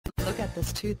at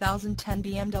this 2010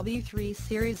 BMW 3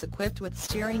 Series equipped with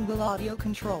steering wheel audio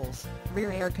controls,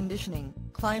 rear air conditioning,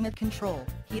 climate control,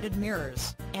 heated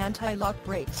mirrors, anti-lock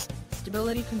brakes,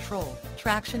 stability control,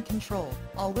 traction control,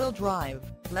 all-wheel drive,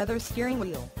 leather steering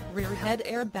wheel, rear head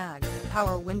airbag,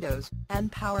 power windows,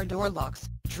 and power door locks,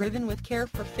 driven with care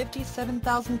for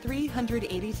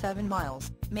 57,387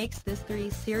 miles, makes this 3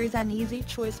 Series an easy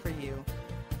choice for you.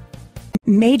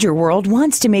 Major World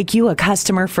wants to make you a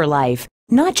customer for life.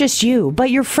 Not just you, but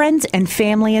your friends and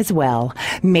family as well.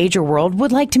 Major World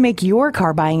would like to make your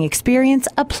car buying experience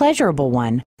a pleasurable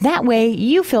one. That way,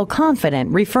 you feel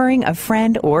confident referring a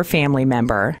friend or family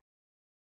member.